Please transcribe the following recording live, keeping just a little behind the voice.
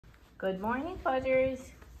Good morning, Butters.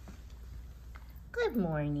 Good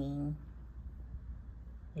morning.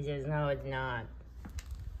 He says, no, it's not.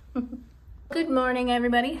 Good morning,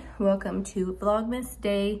 everybody. Welcome to Vlogmas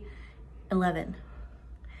Day 11.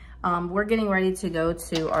 We're getting ready to go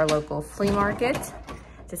to our local flea market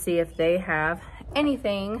to see if they have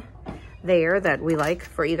anything there that we like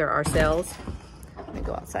for either ourselves. Let me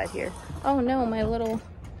go outside here. Oh no, my little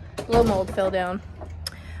blow mold fell down.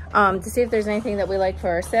 To see if there's anything that we like for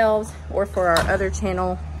ourselves or for our other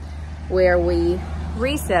channel where we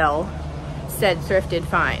resell said thrifted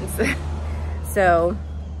finds. So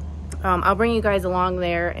I'll bring you guys along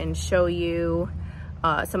there and show you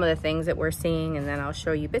some of the things that we're seeing, and then I'll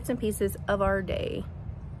show you bits and pieces of our day.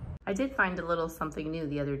 I did find a little something new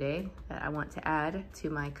the other day that I want to add to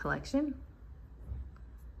my collection.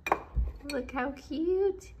 Look how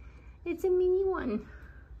cute. It's a mini one.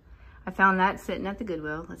 I found that sitting at the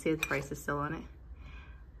Goodwill. Let's see if the price is still on it.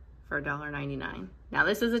 For $1.99. Now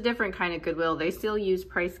this is a different kind of Goodwill. They still use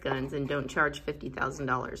price guns and don't charge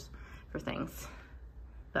 $50,000 for things.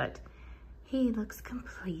 But he looks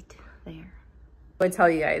complete there. I tell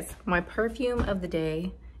you guys, my perfume of the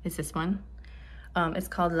day is this one. It's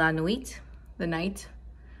called La Nuit, the night.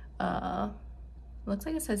 Looks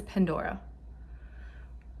like it says Pandora.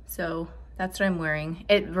 So that's what I'm wearing.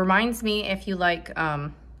 It reminds me, if you like,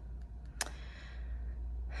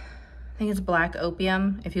 I think it's Black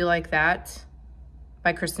Opium, if you like that,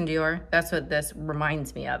 by Kristen Dior. That's what this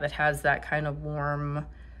reminds me of. It has that kind of warm,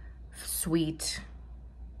 sweet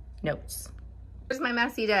notes. Here's my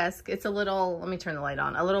messy desk. It's a little, let me turn the light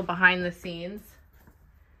on, a little behind the scenes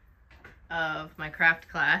of my craft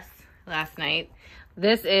class last night.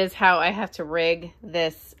 This is how I have to rig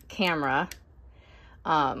this camera.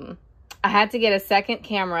 I had to get a second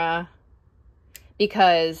camera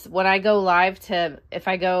because when I go live I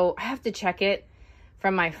have to check it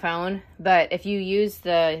from my phone, but if you use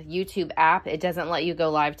the YouTube app, it doesn't let you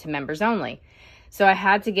go live to members only. So I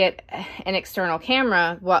had to get an external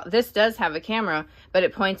camera. Well, this does have a camera, but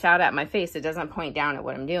it points out at my face. It doesn't point down at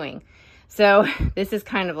what I'm doing. So this is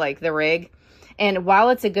kind of like the rig. And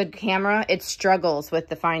while it's a good camera, it struggles with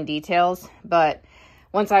the fine details. But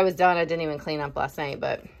once I was done, I didn't even clean up last night,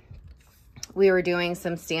 but we were doing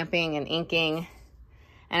some stamping and inking,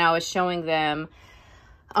 and I was showing them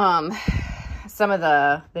some of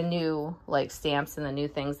the new like stamps and the new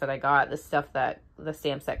things that I got, the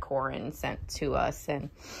stamps that Corin sent to us. And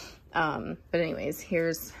but anyways,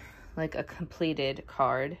 here's like a completed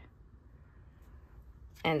card,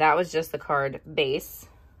 and that was just the card base.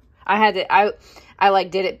 I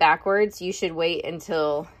like did it backwards. You should wait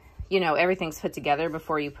until, you know, everything's put together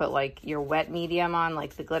before you put like your wet medium on,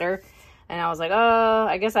 like the glitter. And I was like, oh,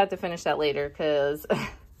 I guess I have to finish that later because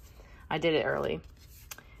I did it early.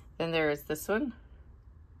 Then there's this one.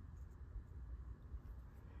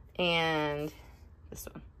 And this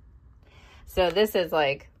one. So this is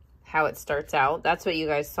like how it starts out. That's what you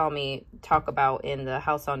guys saw me talk about in the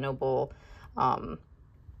House on Noble,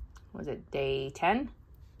 was it day 10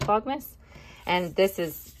 Vlogmas? And this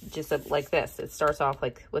is just like this. It starts off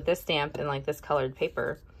like with this stamp and like this colored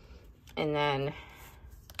paper. And then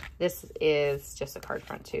this is just a card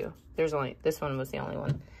front too. This one was the only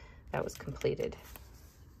one that was completed.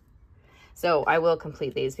 So I will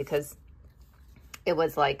complete these because it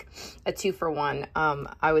was like a 2-for-1.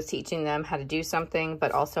 I was teaching them how to do something,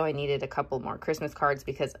 but also I needed a couple more Christmas cards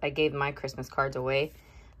because I gave my Christmas cards away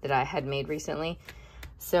that I had made recently.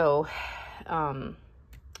 So,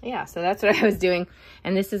 yeah, so that's what I was doing.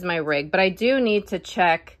 And this is my rig, but I do need to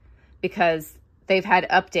check because they've had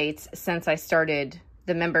updates since I started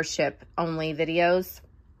the membership only videos,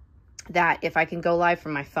 that if I can go live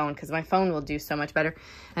from my phone, because my phone will do so much better.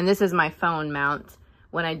 And this is my phone mount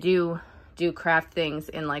when I do craft things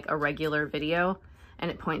in like a regular video, and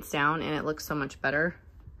it points down and it looks so much better.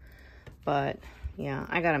 But yeah,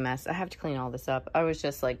 I got a mess. I have to clean all this up. I was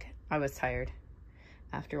just like, I was tired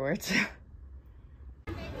afterwards.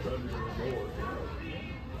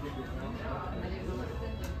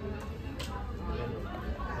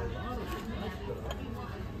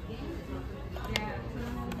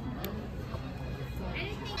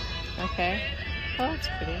 Okay. Oh, that's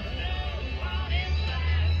pretty.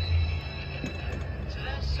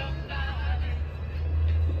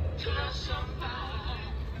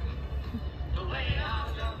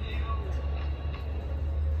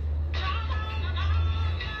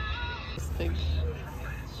 This thing.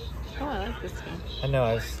 Oh, I like this one. I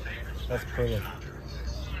know, that's pretty.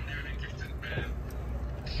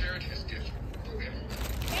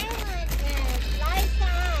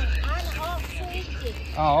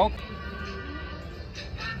 Oh, okay.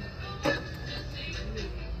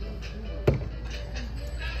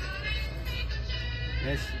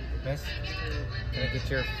 Miss, can I get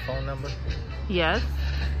your phone number? Yes.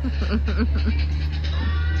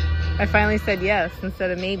 I finally said yes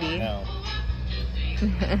instead of maybe. No.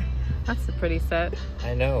 That's a pretty set.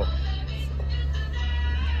 I know.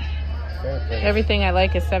 Very pretty. Everything I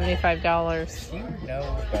like is $75. You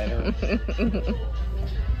know better.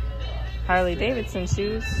 Harley Davidson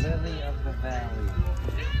shoes. Lily of the Valley.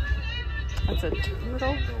 That's a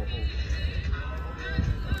turtle.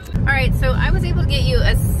 All right, so I was able to get you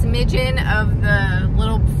a smidgen of the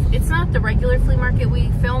little, it's not the regular flea market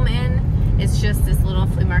we film in. It's just this little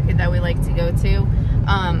flea market that we like to go to.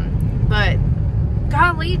 But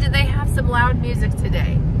golly, did they have some loud music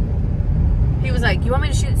today. He was like, you want me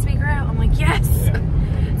to shoot the speaker out? I'm like, yes. Yeah.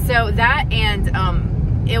 So that, and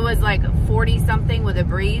it was like 40 something with a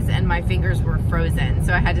breeze and my fingers were frozen.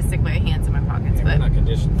 So I had to stick my hands in my pockets. Yeah, but we're not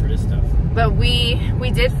conditioned for this stuff. But we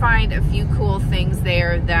did find a few cool things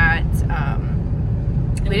there that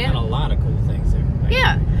we didn't. A lot of cool things there. Right?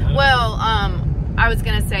 Yeah. Well, I was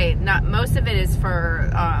gonna say not most of it is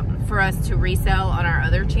for us to resell on our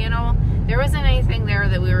other channel. There wasn't anything there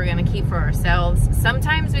that we were gonna keep for ourselves.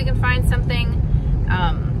 Sometimes we can find something,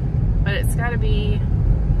 but it's got to be.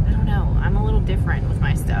 I don't know. I'm a little different with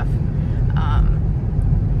my stuff.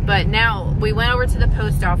 But now we went over to the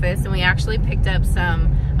post office and we actually picked up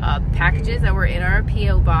some packages that were in our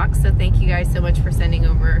P.O. box. So thank you guys so much for sending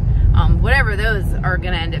over whatever those are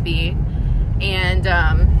going to end up being. And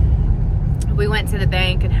we went to the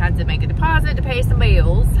bank and had to make a deposit to pay some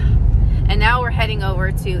bills. And now we're heading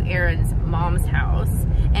over to Erin's mom's house.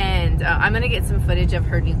 And I'm going to get some footage of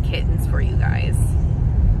her new kittens for you guys.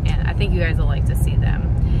 And I think you guys will like to see them.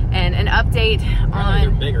 And an update on... They're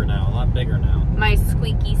bigger now, a lot bigger now. My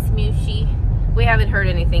squeaky smooshy. We haven't heard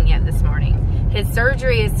anything yet this morning. His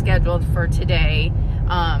surgery is scheduled for today.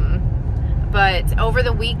 But over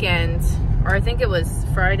the weekend, or I think it was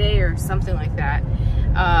Friday or something like that,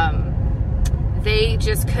 they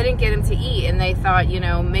just couldn't get him to eat. And they thought, you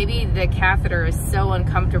know, maybe the catheter is so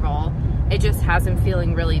uncomfortable, it just has him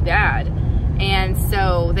feeling really bad. And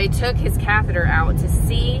so they took his catheter out to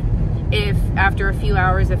see if after a few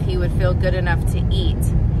hours if he would feel good enough to eat.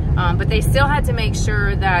 But they still had to make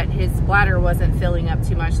sure that his bladder wasn't filling up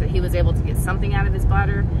too much, that he was able to get something out of his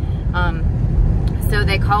bladder. So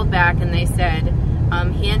they called back and they said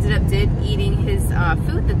he ended up eating his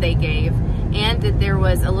food that they gave, and that there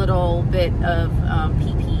was a little bit of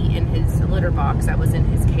pee-pee in his litter box that was in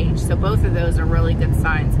his cage. So both of those are really good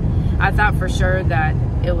signs. I thought for sure that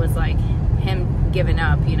it was like him giving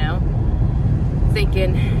up, you know,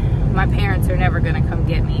 thinking my parents are never gonna come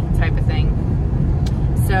get me type of thing.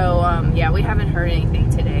 So yeah, we haven't heard anything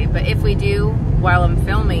today, but if we do while I'm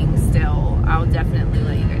filming still, I'll definitely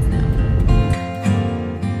let you guys know.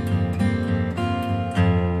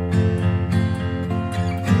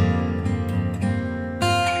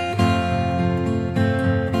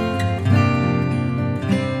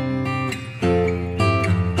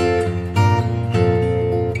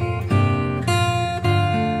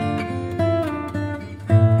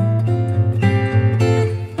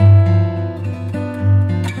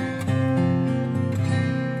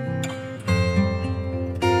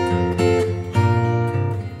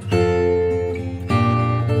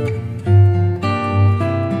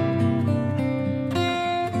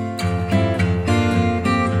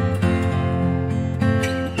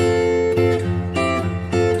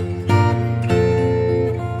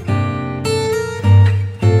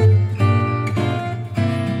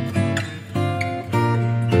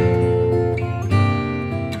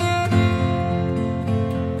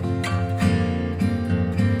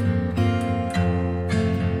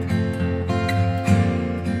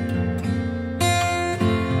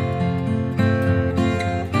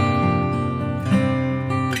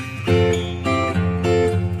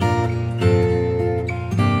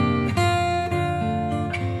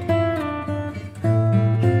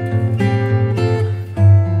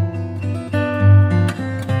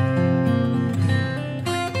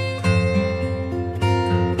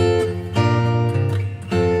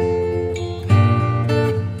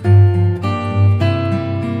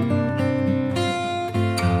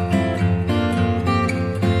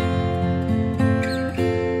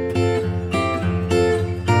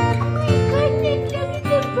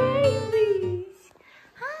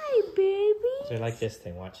 Like this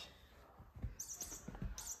thing, watch.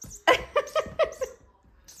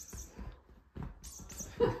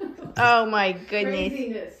 Oh my goodness.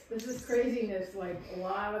 Craziness. This is craziness, like a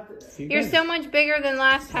lot of... You're so much bigger than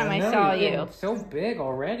last time I saw you. So big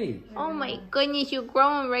already. Oh my goodness, you're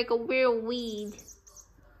growing like a real weed.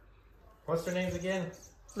 What's their names again?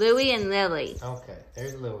 Louie and Lily. Okay,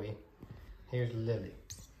 there's Louie. Here's Lily.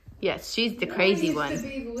 Yes, she's the crazy one. He used to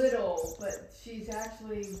be little, but she's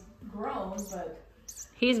actually grown, but...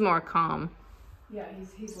 He's more calm. Yeah,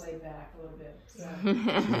 he's laid back a little bit.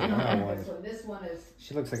 Yeah. This one is...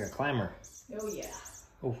 She looks like a climber. Oh, yeah.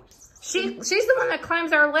 Oh. She's the one that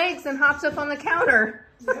climbs our legs and hops up on the counter.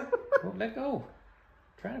 Yep. Oh, let go.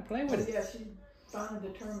 Trying to play with it. Yeah, she's finally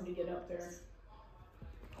determined to get up there.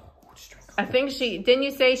 I think didn't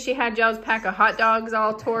you say she had y'all's pack of hot dogs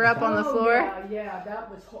all tore up on the floor? Yeah, that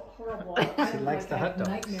was horrible. She likes the hot dogs.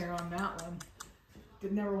 Nightmare on that one.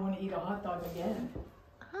 Did never want to eat a hot dog again.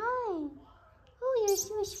 Hi. Oh, you're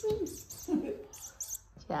so sweet.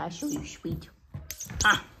 Yeah, so you sweet.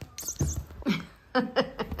 Ah.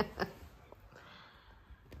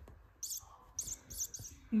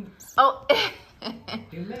 Oh.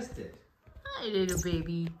 You missed it. Hi, little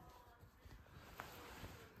baby.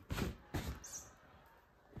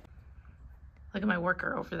 Look at my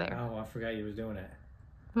worker over there. Oh, I forgot you was doing it.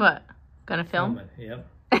 What? Gonna film? Yep.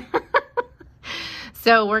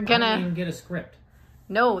 So we're I gonna... didn't even get a script.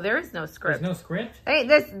 No, there is no script. There's no script? Hey,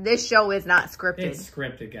 this show is not scripted. It's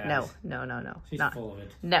scripted, guys. No. She's not. full of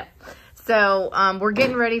it. No. So we're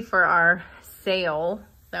getting ready for our sale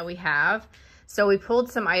that we have. So we pulled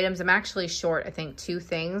some items. I'm actually short, I think, 2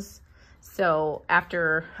 things. So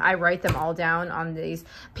after I write them all down on these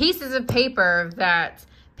pieces of paper that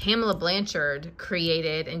Pamela Blanchard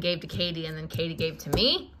created and gave to Katie, and then Katie gave to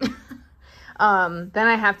me, then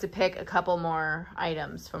I have to pick a couple more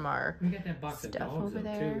items from our We got that box of stuff dogs over up,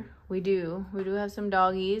 there. too. We do have some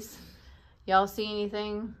doggies. Y'all see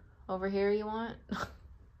anything over here you want?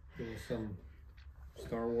 There was some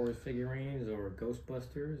Star Wars figurines or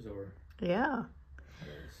Ghostbusters or... Yeah.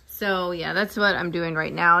 So yeah, that's what I'm doing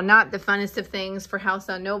right now. Not the funnest of things for House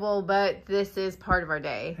on Noble, but this is part of our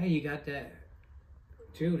day. Hey, you got that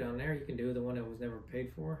too down there. You can do the one that was never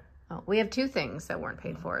paid for. Oh, we have 2 things that weren't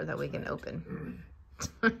paid for that we can open.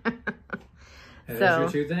 Those are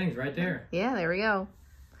 2 things right there. Yeah, there we go.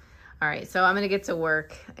 All right, so I'm going to get to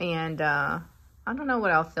work, and I don't know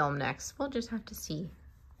what I'll film next. We'll just have to see.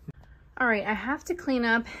 All right, I have to clean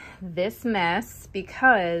up this mess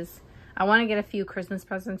because I want to get a few Christmas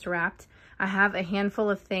presents wrapped. I have a handful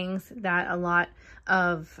of things that a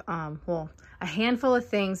handful of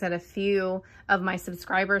things that a few of my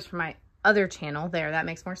subscribers from my other channel, that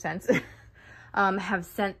makes more sense, have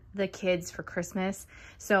sent the kids for Christmas.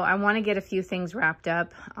 So I want to get a few things wrapped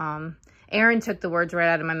up. Aaron took the words right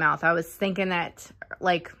out of my mouth. I was thinking that,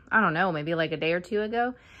 like, I don't know, maybe like a day or 2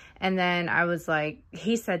 ago. And then I was like,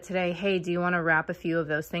 he said today, hey, do you want to wrap a few of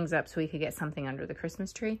those things up so we could get something under the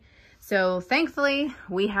Christmas tree? So thankfully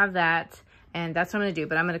we have that, and that's what I'm going to do.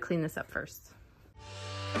 But I'm going to clean this up first.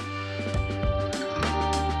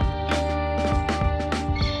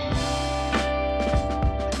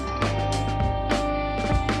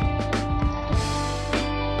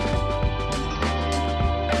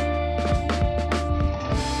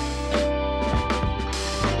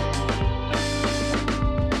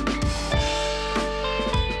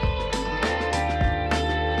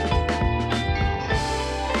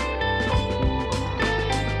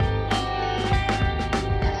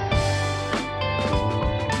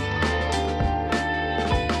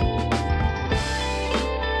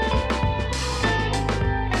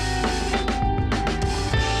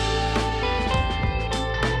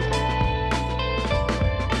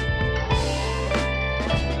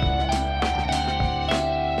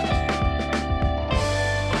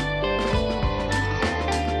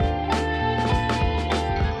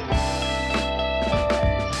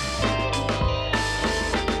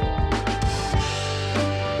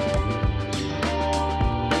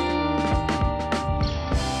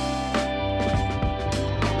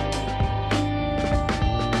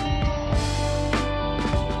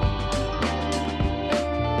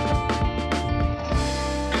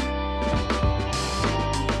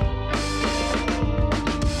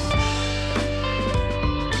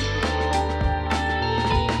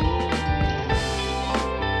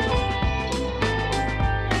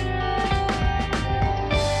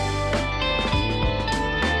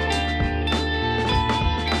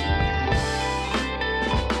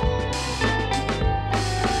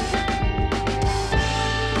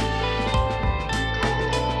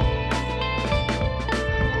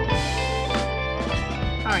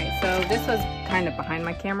 This was kind of behind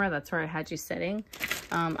my camera. That's where I had you sitting.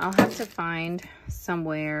 I'll have to find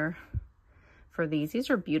somewhere for these. These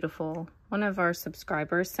are beautiful. One of our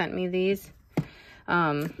subscribers sent me these.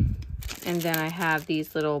 And then I have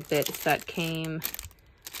these little bits that came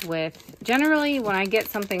with, generally when I get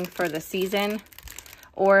something for the season,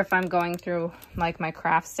 or if I'm going through like my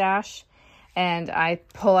craft stash and I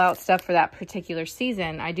pull out stuff for that particular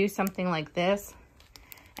season, I do something like this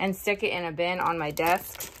and stick it in a bin on my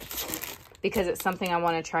desk because it's something I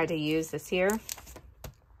want to try to use this year.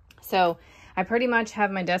 So I pretty much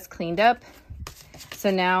have my desk cleaned up. So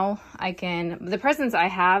now I can, the presents I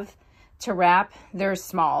have to wrap, they're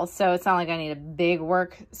small. So it's not like I need a big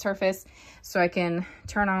work surface. So I can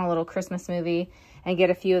turn on a little Christmas movie and get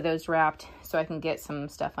a few of those wrapped so I can get some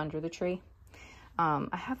stuff under the tree. I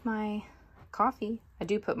have my coffee. I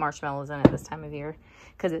do put marshmallows in it this time of year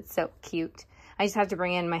because it's so cute. I just have to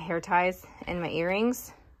bring in my hair ties and my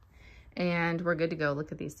earrings and we're good to go.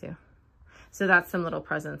 Look at these two. So that's some little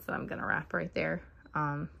presents that I'm going to wrap right there.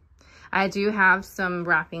 I do have some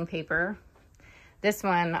wrapping paper. This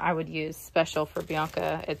one I would use special for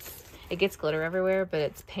Bianca. It gets glitter everywhere, but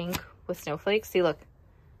it's pink with snowflakes. See, look.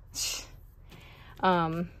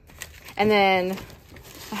 And then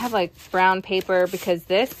I have like brown paper because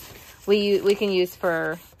this we can use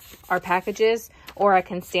for our packages, or I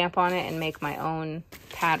can stamp on it and make my own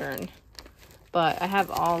pattern. But I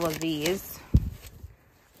have all of these.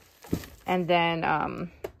 And then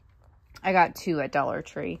I got 2 at Dollar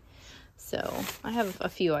Tree. So I have a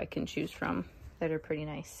few I can choose from that are pretty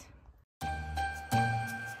nice.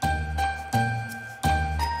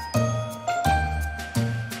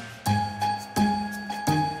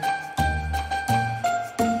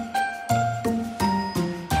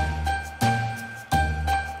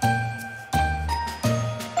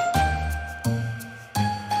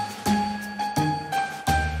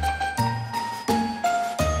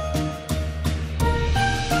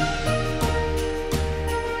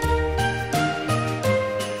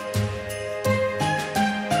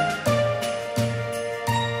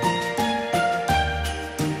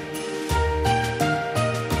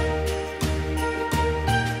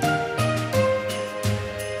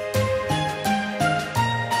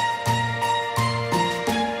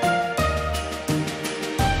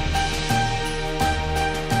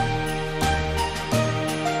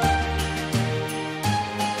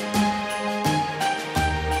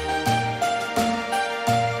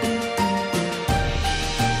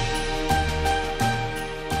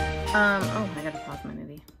 Oh, I gotta pause my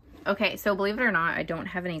movie. Okay, so believe it or not, I don't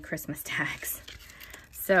have any Christmas tags.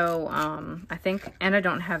 So, I think, and I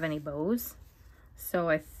don't have any bows. So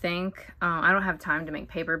I think, I don't have time to make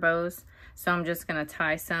paper bows. So I'm just gonna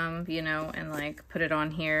tie some, you know, and like put it on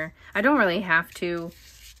here. I don't really have to,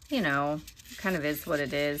 you know, kind of is what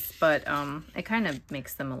it is. But it kind of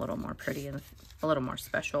makes them a little more pretty and a little more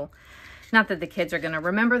special. Not that the kids are gonna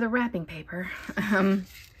remember the wrapping paper.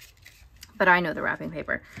 But I know the wrapping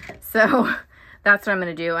paper. So that's what I'm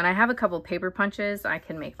going to do. And I have a couple paper punches. I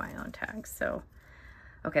can make my own tags. So,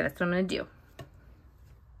 okay, that's what I'm going to do.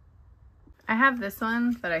 I have this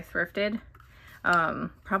one that I thrifted.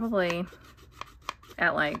 Probably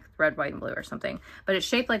at like red, white, and blue or something. But it's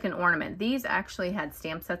shaped like an ornament. These actually had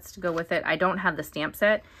stamp sets to go with it. I don't have the stamp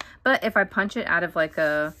set. But if I punch it out of like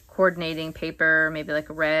a coordinating paper, maybe like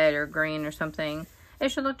a red or green or something, it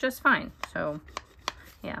should look just fine. So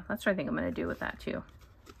yeah, that's what I think I'm going to do with that too.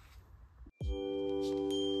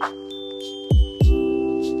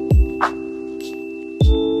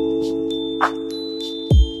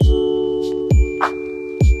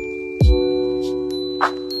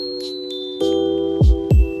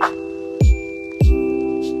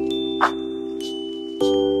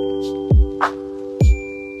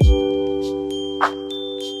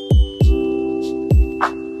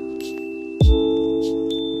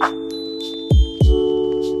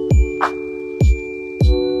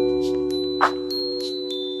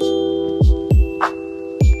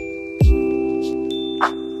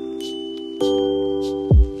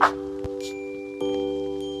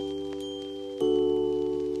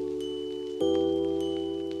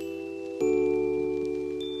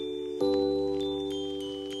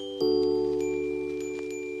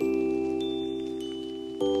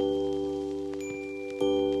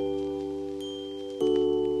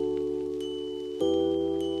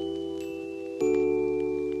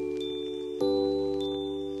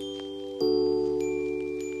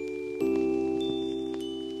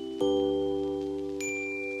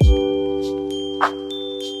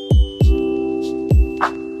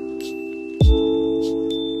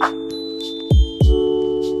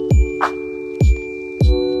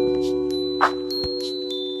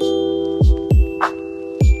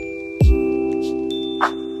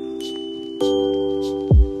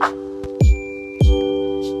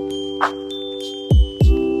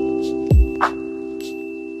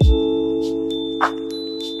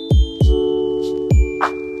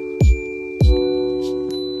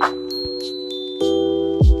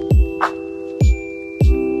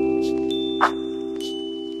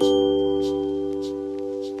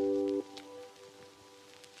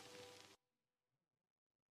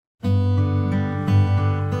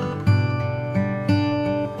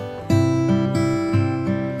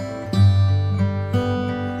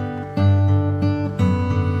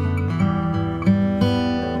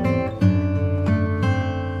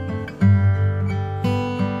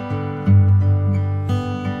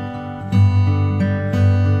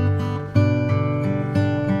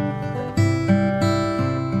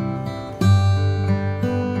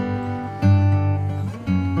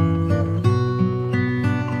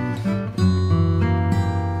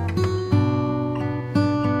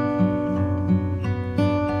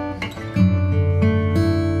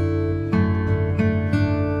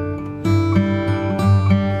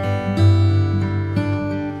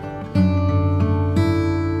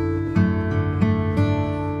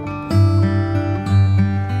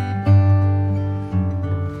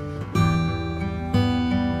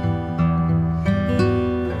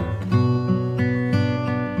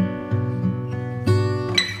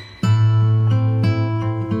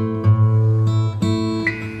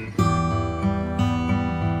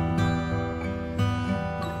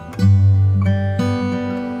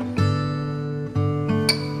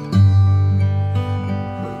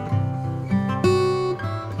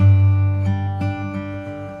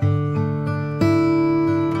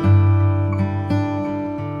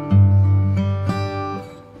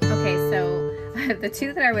 the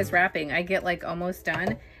two that I was wrapping, I get like almost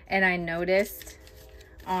done, and I noticed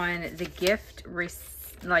on the gift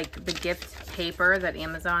the gift paper that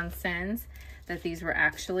Amazon sends that these were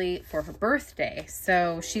actually for her birthday.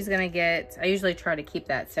 So she's gonna get, I usually try to keep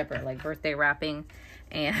that separate, like birthday wrapping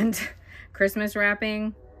and Christmas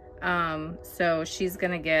wrapping. So she's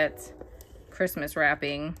gonna get Christmas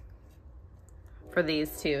wrapping for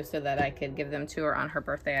these two so that I could give them to her on her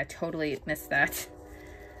birthday. I totally missed that.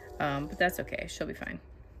 But that's okay, she'll be fine.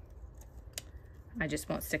 I just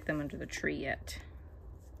won't stick them under the tree yet.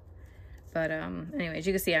 But anyways,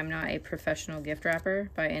 you can see I'm not a professional gift wrapper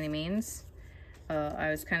by any means. I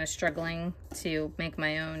was kind of struggling to make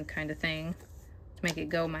my own kind of thing, to make it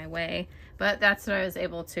go my way. But that's what I was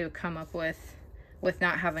able to come up with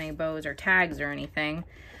not having any bows or tags or anything.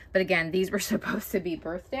 But again, these were supposed to be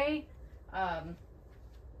birthday.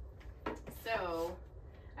 So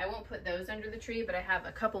I won't put those under the tree, but I have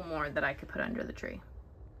a couple more that I could put under the tree.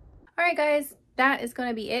 All right, guys, that is going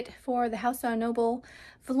to be it for the House on Noble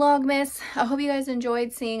Vlogmas. I hope you guys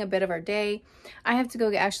enjoyed seeing a bit of our day. I have to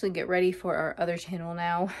go actually get ready for our other channel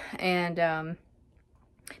now. And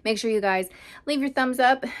make sure you guys leave your thumbs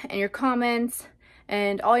up and your comments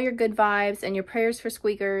and all your good vibes and your prayers for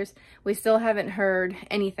squeakers. We still haven't heard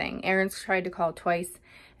anything. Aaron's tried to call twice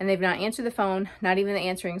and they've not answered the phone, not even the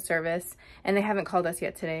answering service, and they haven't called us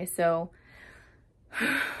yet today. So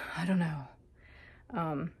I don't know.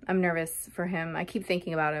 I'm nervous for him. I keep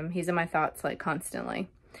thinking about him. He's in my thoughts like constantly.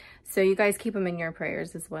 So you guys keep him in your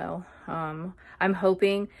prayers as well. I'm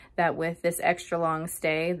hoping that with this extra long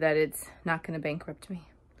stay that it's not going to bankrupt me.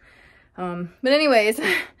 But anyways,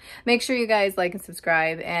 make sure you guys like and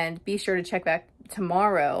subscribe, and be sure to check back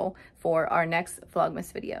tomorrow for our next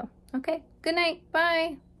Vlogmas video. Okay, good night.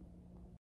 Bye.